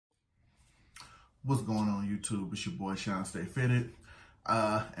What's going on YouTube? It's your boy Shawn.Stay.Fitted.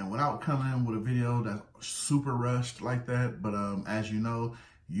 And without coming in with a video that's super rushed like that, but as you know,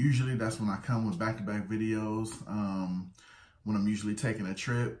 usually that's when I come with back-to-back videos when I'm usually taking a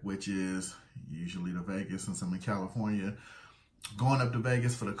trip, which is usually to Vegas since I'm in California. Going up to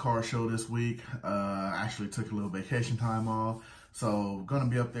Vegas for the car show this week. I actually took a little vacation time off, so gonna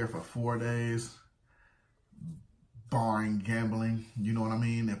be up there for 4 days. Barring gambling, you know what I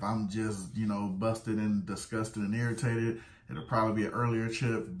mean? If I'm just, busted and disgusted and irritated, it'll probably be an earlier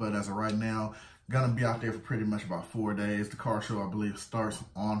trip. But as of right now, gonna be out there for pretty much about 4 days. The car show, I believe, starts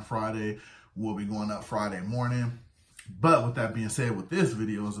on Friday. We'll be going up Friday morning. But with that being said, what this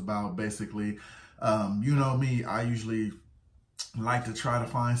video is about, basically, you know me, I usually like to try to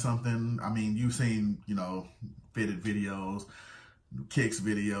find something. I mean, you've seen, fitted videos, kicks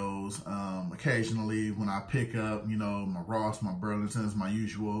videos, occasionally when I pick up, my Ross, my Burlingtons, my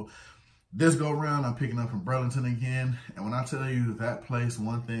usual. This go around, I'm picking up from Burlington again. And when I tell you that place,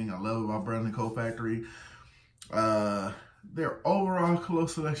 one thing I love about Burlington Coat Factory, their overall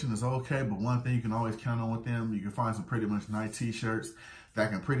clothes selection is okay, but one thing you can always count on with them, you can find some pretty much nice t-shirts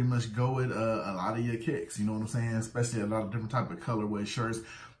that can pretty much go with a lot of your kicks, you know what I'm saying? Especially a lot of different type of colorway shirts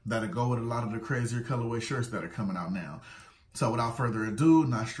that'll go with a lot of the crazier colorway shirts that are coming out now. So without further ado,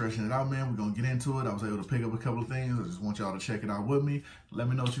 not stretching it out, man, we're going to get into it. I was able to pick up a couple of things. I just want y'all to check it out with me. Let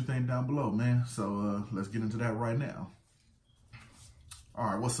me know what you think down below, man. So let's get into that right now. All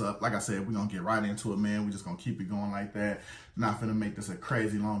right, what's up? Like I said, we're going to get right into it, man. We're just going to keep it going like that. Not finna make this a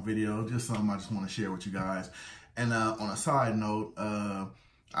crazy long video. Just something I just want to share with you guys. And on a side note, I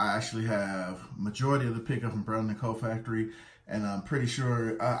actually have majority of the pickup from Burlington Coat Factory. And I'm pretty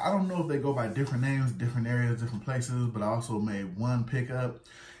sure, I don't know if they go by different names, different areas, different places, but I also made one pickup.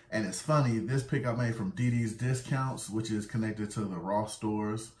 And it's funny, this pickup made from DD's Discounts, which is connected to the Ross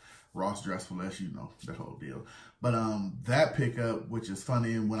stores, Ross Dress for Less, that whole deal. But that pickup, which is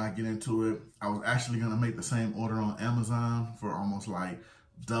funny, and when I get into it, I was actually gonna make the same order on Amazon for almost like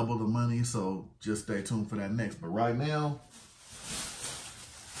double the money. So just stay tuned for that next. But right now,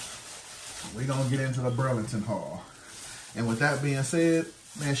 we're gonna get into the Burlington haul. And with that being said,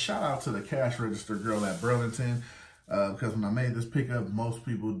 man, shout out to the cash register girl at Burlington. Because when I made this pickup, most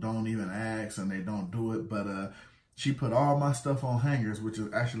people don't even ask and they don't do it. But she put all my stuff on hangers, which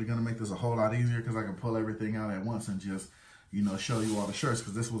is actually going to make this a whole lot easier because I can pull everything out at once and just, show you all the shirts.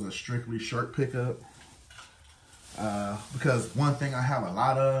 Because this was a strictly shirt pickup. Because one thing I have a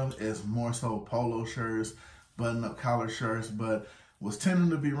lot of is more so polo shirts, button-up collar shirts, but was tending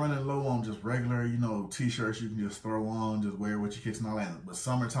to be running low on just regular, t-shirts you can just throw on, just wear with your kicks and all that. But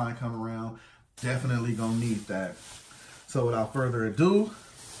summertime come around, definitely gonna need that. So without further ado,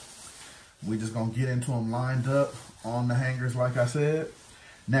 we just gonna get into them lined up on the hangers like I said.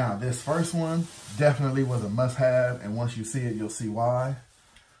 Now, this first one definitely was a must-have, and once you see it, you'll see why.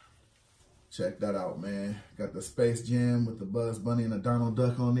 Check that out, man. Got the Space Jam with the Buzz Bunny and the Donald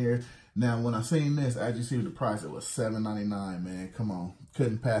Duck on there. Now, when I seen this, as you see the price, it was $7.99, man. Come on.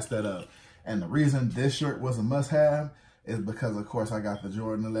 Couldn't pass that up. And the reason this shirt was a must-have is because, of course, I got the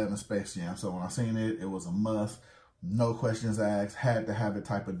Jordan 11 Space Jam. So when I seen it, it was a must. No questions asked. Had to have it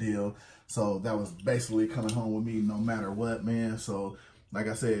type of deal. So that was basically coming home with me no matter what, man. So, like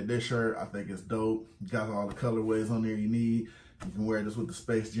I said, this shirt, I think it's dope. Got all the colorways on there you need. You can wear this with the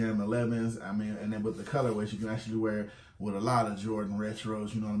Space Jam 11s. I mean, and then with the colorways, you can actually wear with a lot of Jordan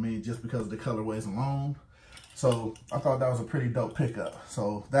retros, you know what I mean? Just because of the colorways alone. So I thought that was a pretty dope pickup.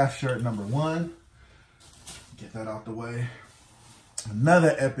 So that's shirt number one. Get that out the way.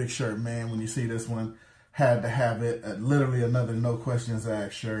 Another epic shirt, man. When you see this one, had to have it. Literally another no questions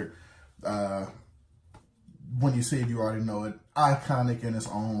asked shirt. When you see it, you already know it. Iconic in its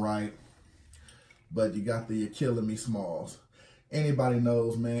own right. But you got the You're Killing Me Smalls. Anybody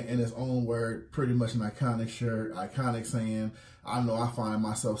knows, man, in its own word, pretty much an iconic shirt, iconic saying. I know I find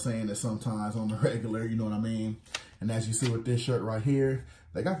myself saying it sometimes on the regular, you know what I mean? And as you see with this shirt right here,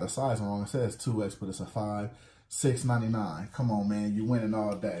 they got the size wrong. It says 2X, but it's a 5, $6.99. Come on, man, you winning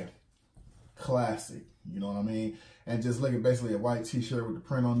all day. Classic, you know what I mean? And just look at basically a white t-shirt with the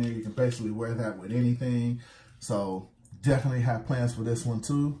print on there. You can basically wear that with anything. So definitely have plans for this one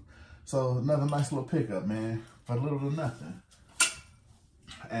too. So another nice little pickup, man, for little to nothing.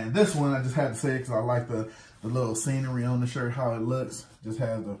 And this one, I just had to say it because I like the little scenery on the shirt, how it looks. Just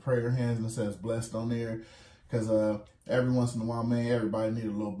has the prayer hands and it says blessed on there. Because every once in a while, man, everybody needs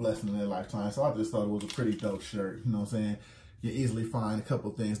a little blessing in their lifetime. So I just thought it was a pretty dope shirt. You know what I'm saying? You easily find a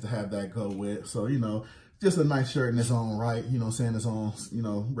couple things to have that go with. So, just a nice shirt in its own right. You know what I'm saying? Its own,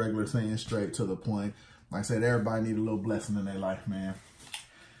 regular saying, straight to the point. Like I said, everybody needs a little blessing in their life, man.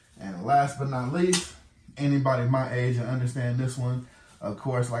 And And last but not least, anybody my age and understand this one, of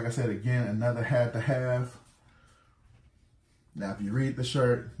course, like I said, again, another had to have. Now, if you read the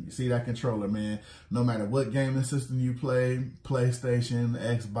shirt, you see that controller, man. No matter what gaming system you play, PlayStation,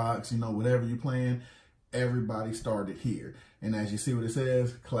 Xbox, you know, whatever you're playing, everybody started here. And as you see what it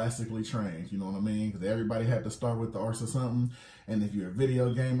says, classically trained, you know what I mean? Because everybody had to start with the arts or something. And if you're a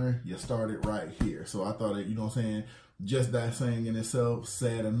video gamer, you started right here. So I thought, you know what I'm saying, just that saying in itself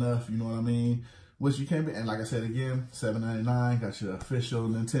said enough, you know what I mean? Which you can be, and like I said again, $7.99, got your official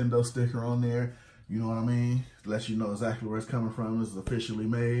Nintendo sticker on there. You know what I mean? Lets you know exactly where it's coming from. This is officially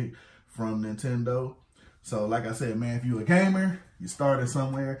made from Nintendo. So like I said, man, if you're a gamer, you started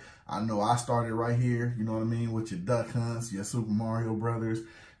somewhere. I know I started right here, you know what I mean, with your Duck Hunts, your Super Mario Brothers,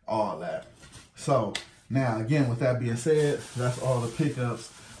 all that. So now, again, with that being said, that's all the pickups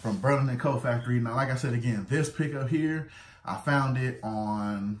from Burlington Coat Factory. Now, like I said, again, this pickup here, I found it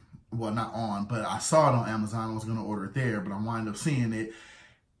on, well, not on, but I saw it on Amazon. I was going to order it there, but I wound up seeing it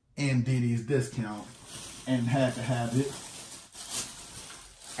in Didi's discount and had to have it.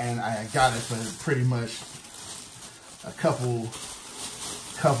 And I got it for pretty much a couple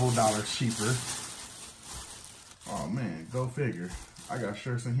dollars cheaper. Oh man, go figure. I got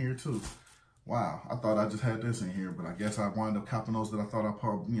shirts in here too. Wow, I thought I just had this in here, but I guess I wound up copping those that I thought I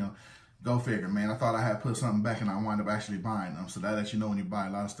probably, you know, go figure, man. I thought I had put something back and I wound up actually buying them. So that lets you know when you buy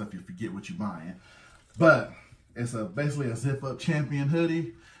a lot of stuff, you forget what you're buying. But it's basically a zip-up Champion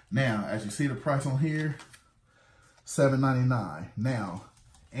hoodie. Now, as you see the price on here, $7.99. Now,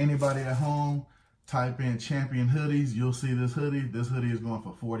 anybody at home, type in Champion hoodies, you'll see this hoodie. This hoodie is going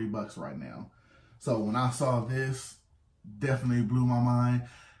for 40 bucks right now. So when I saw this, definitely blew my mind.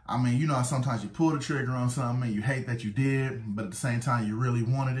 I mean, you know how sometimes you pull the trigger on something and you hate that you did, but at the same time, you really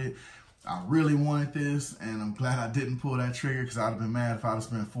wanted it. I really wanted this, and I'm glad I didn't pull that trigger because I'd have been mad if I'd have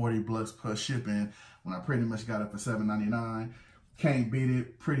spent 40 bucks plus shipping when I pretty much got it for $7.99. Can't beat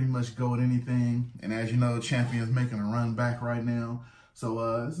it, pretty much go with anything. And as you know, Champion's making a run back right now.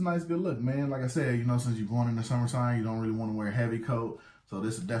 So it's a nice, good look, man. Like I said, you know, since you're going in the summertime, you don't really want to wear a heavy coat. So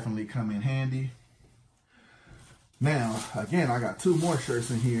this will definitely come in handy. Now, again, I got two more shirts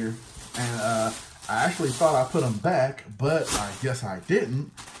in here. And I actually thought I put them back, but I guess I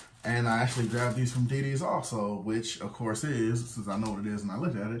didn't. And I actually grabbed these from Didi's also, which, of course, is, since I know what it is and I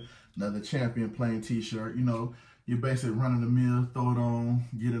looked at it, another Champion plain t-shirt. You know, your basic run-of-the-mill, throw it on,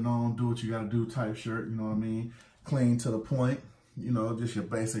 get it on, do what you got to do type shirt, you know what I mean? Clean to the point, you know, just your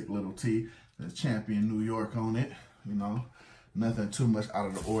basic little tee. There's Champion New York on it, you know. Nothing too much out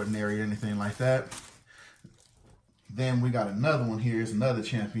of the ordinary or anything like that. Then we got another one here. It's another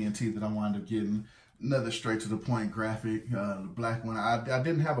Champion tee that I wound up getting. Another straight to the point graphic, the black one. I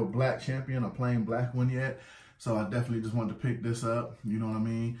didn't have a black Champion, a plain black one yet. So I definitely just wanted to pick this up. You know what I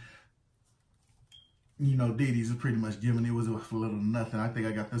mean? You know, Didi's is pretty much giving it was for little nothing. I think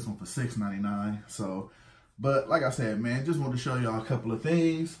I got this one for $6.99. So, but like I said, man, just wanted to show y'all a couple of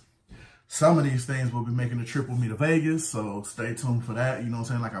things. Some of these things will be making a trip with me to Vegas. So stay tuned for that. You know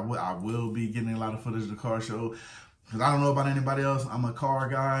what I'm saying? Like I will be getting a lot of footage of the car show. Because I don't know about anybody else. I'm a car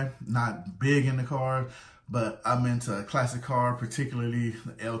guy, not big into cars, but I'm into classic car, particularly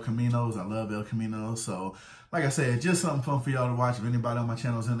El Caminos. I love El Caminos. So, like I said, just something fun for y'all to watch. If anybody on my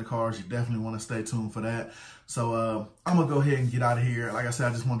channel is into cars, you definitely want to stay tuned for that. So, I'm going to go ahead and get out of here. Like I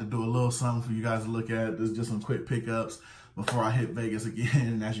said, I just wanted to do a little something for you guys to look at. This is just some quick pickups before I hit Vegas again.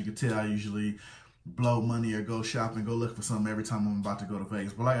 And as you can tell, I usually blow money or go shopping, go look for something every time I'm about to go to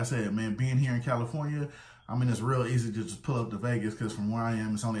Vegas. But like I said, man, being here in California, I mean, it's real easy to just pull up to Vegas because from where I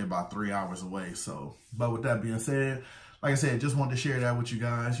am, it's only about 3 hours away. So, but with that being said, like I said, just wanted to share that with you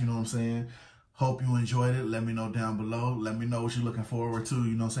guys. You know what I'm saying? Hope you enjoyed it. Let me know down below. Let me know what you're looking forward to.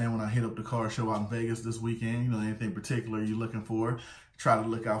 You know what I'm saying? When I hit up the car show out in Vegas this weekend, you know, anything particular you're looking for. Try to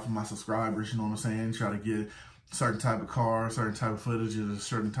look out for my subscribers. You know what I'm saying? Try to get certain type of car, certain type of footage, a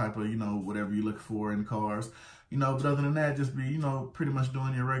certain type of, you know, whatever you look for in cars. You know, but other than that, just be, you know, pretty much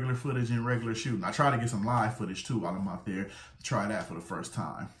doing your regular footage and regular shooting. I try to get some live footage too while I'm out there. Try that for the first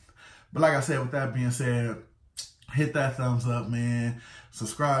time. But like I said, with that being said, hit that thumbs up, man.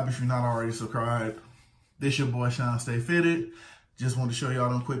 Subscribe if you're not already subscribed. This your boy Shawn.Stay.Fitted. Just want to show y'all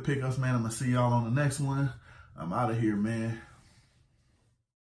them quick pickups, man. I'm going to see y'all on the next one. I'm out of here, man.